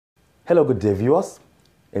Hello good day viewers.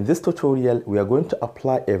 In this tutorial we are going to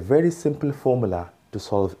apply a very simple formula to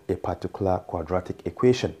solve a particular quadratic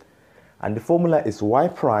equation, and the formula is y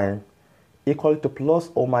prime equal to plus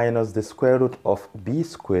or minus the square root of b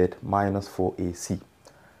squared minus 4ac.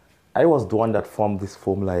 I was the one that formed this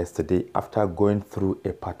formula yesterday after going through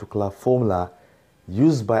a particular formula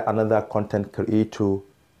used by another content creator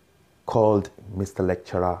called Mr.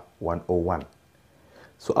 Lecturer 101.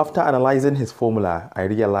 So after analyzing his formula, I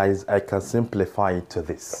realized I can simplify it to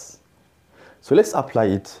this. So let's apply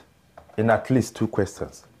it in at least two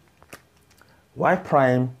questions. Y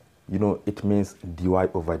prime, it means dy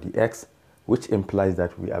over dx, which implies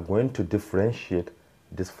that we are going to differentiate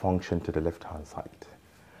this function to the left-hand side.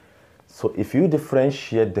 So if you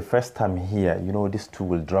differentiate the first term here, this 2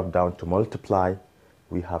 will drop down to multiply.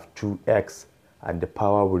 We have 2x, and the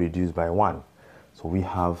power will reduce by 1. So we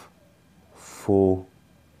have 4x,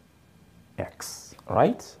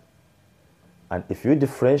 right? And if you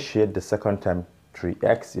differentiate the second term,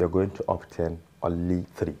 3x, you're going to obtain only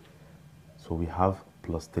 3. So we have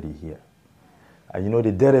plus 3 here. And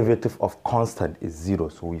the derivative of constant is 0,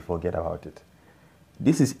 so we forget about it.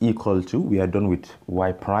 This is equal to, we are done with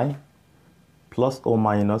y prime, plus or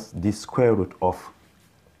minus the square root of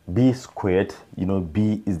b squared.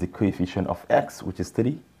 B is the coefficient of x, which is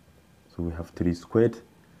 3. So we have 3 squared,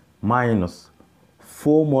 minus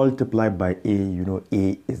 4 multiplied by a.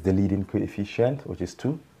 A is the leading coefficient, which is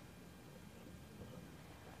 2.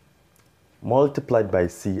 Multiplied by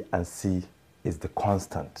c, and c is the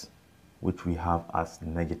constant, which we have as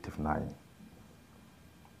 -9.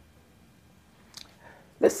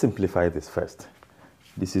 Let's simplify this first.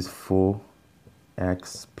 This is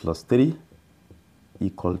 4x plus 3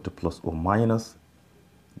 equal to plus or minus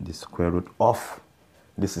the square root of,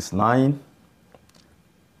 this is 9,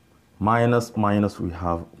 minus we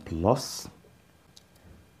have plus,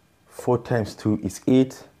 4 times 2 is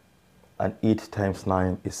 8, and 8 times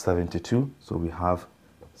 9 is 72, so we have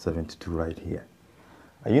 72 right here.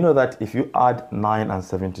 And you know that if you add 9 and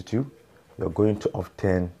 72, you're going to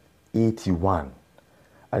obtain 81,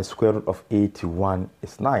 and square root of 81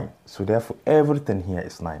 is 9, so therefore everything here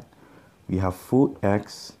is 9. We have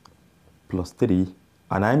 4x plus 3,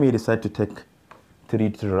 and I may decide to take 3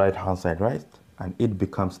 to the right hand side, right? And it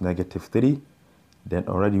becomes -3. Then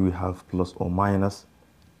already we have plus or minus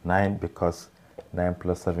 9, because 9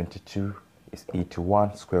 plus 72 is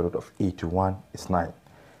 81. Square root of 81 is 9.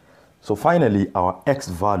 So finally, our x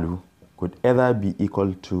value could either be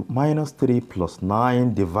equal to -3 plus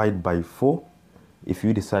 9 divided by 4, if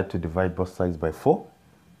you decide to divide both sides by 4,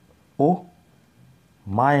 or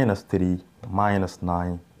 -3 minus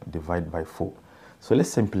 9 divided by 4. So let's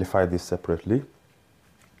simplify this separately.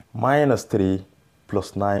 -3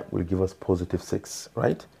 plus 9 will give us positive 6,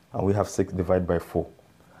 right? And we have 6 divided by 4.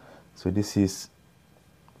 So this is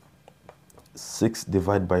 6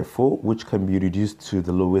 divided by 4, which can be reduced to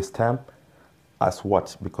the lowest term as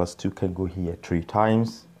what? Because 2 can go here 3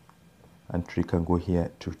 times, and 3 can go here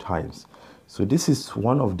 2 times. So this is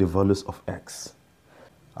one of the values of x.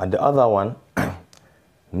 And the other one,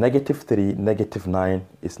 -3, -9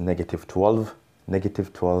 is -12.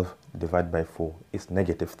 -12 divided by 4 is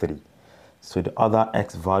 -3. So the other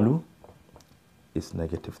x value is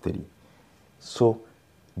 -3. So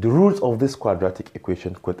the roots of this quadratic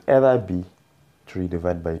equation could either be 3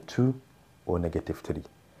 divided by 2 or -3.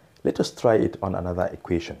 Let us try it on another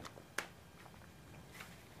equation.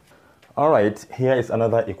 All right, here is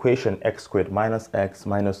another equation, x squared minus x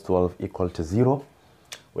minus 12 equal to 0.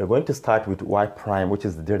 We're going to start with y prime, which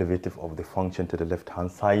is the derivative of the function to the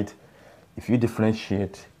left-hand side. If you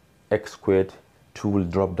differentiate x squared, 2 will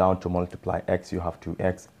drop down to multiply x. You have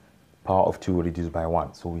 2x. Power of 2 will reduce by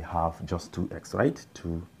 1. So we have just 2x, right?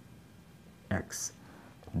 2x.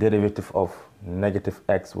 Derivative of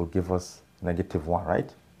 -x will give us -1,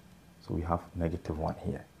 right? So we have -1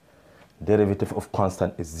 here. Derivative of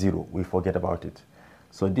constant is 0. We forget about it.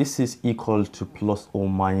 So this is equal to plus or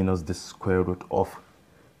minus the square root of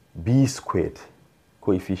b squared.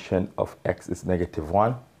 Coefficient of x is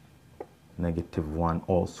 -1. -1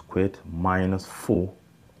 all squared minus 4.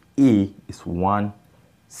 A is 1.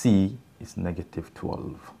 C is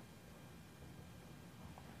 -12.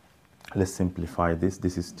 Let's simplify this.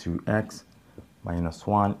 This is 2x minus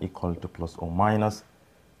 1 equal to plus or minus.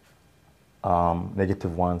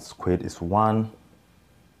 -1 squared is 1.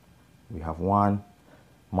 We have 1.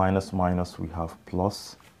 Minus we have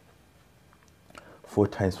plus. 4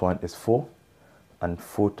 times 1 is 4. And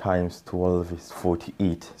 4 times 12 is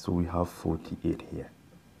 48. So we have 48 here.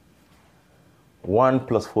 1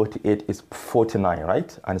 plus 48 is 49,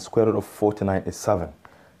 right? And the square root of 49 is 7.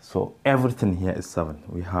 So everything here is 7.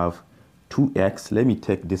 We have 2x, let me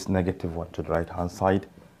take this negative one to the right hand side.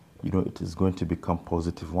 You know, it is going to become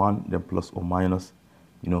positive 1, then plus or minus,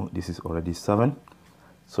 you know, this is already 7.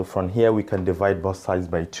 So from here we can divide both sides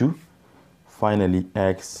by 2. Finally,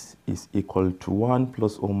 x is equal to 1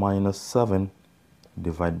 plus or minus 7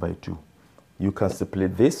 divided by 2. You can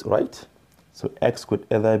split this, right? So x could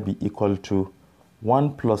either be equal to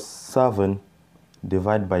 1 plus 7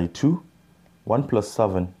 divided by 2. 1 plus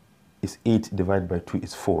 7 is 8 divided by 2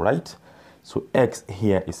 is 4, right? So x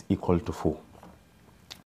here is equal to 4.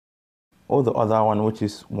 Or the other one, which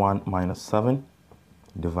is 1 minus 7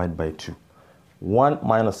 divided by 2. 1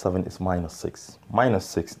 minus 7 is minus 6. Minus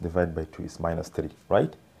 6 divided by 2 is minus 3,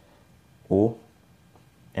 right? Or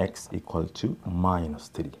x equal to minus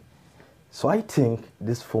 3. So I think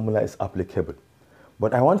this formula is applicable.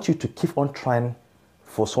 But I want you to keep on trying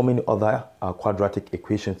for so many other quadratic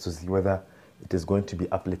equations to see whether it is going to be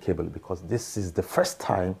applicable, because this is the first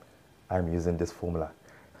time I'm using this formula.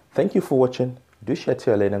 Thank you for watching. Do share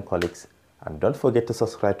to your learning colleagues, and don't forget to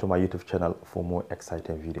subscribe to my YouTube channel for more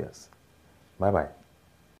exciting videos. Bye-bye.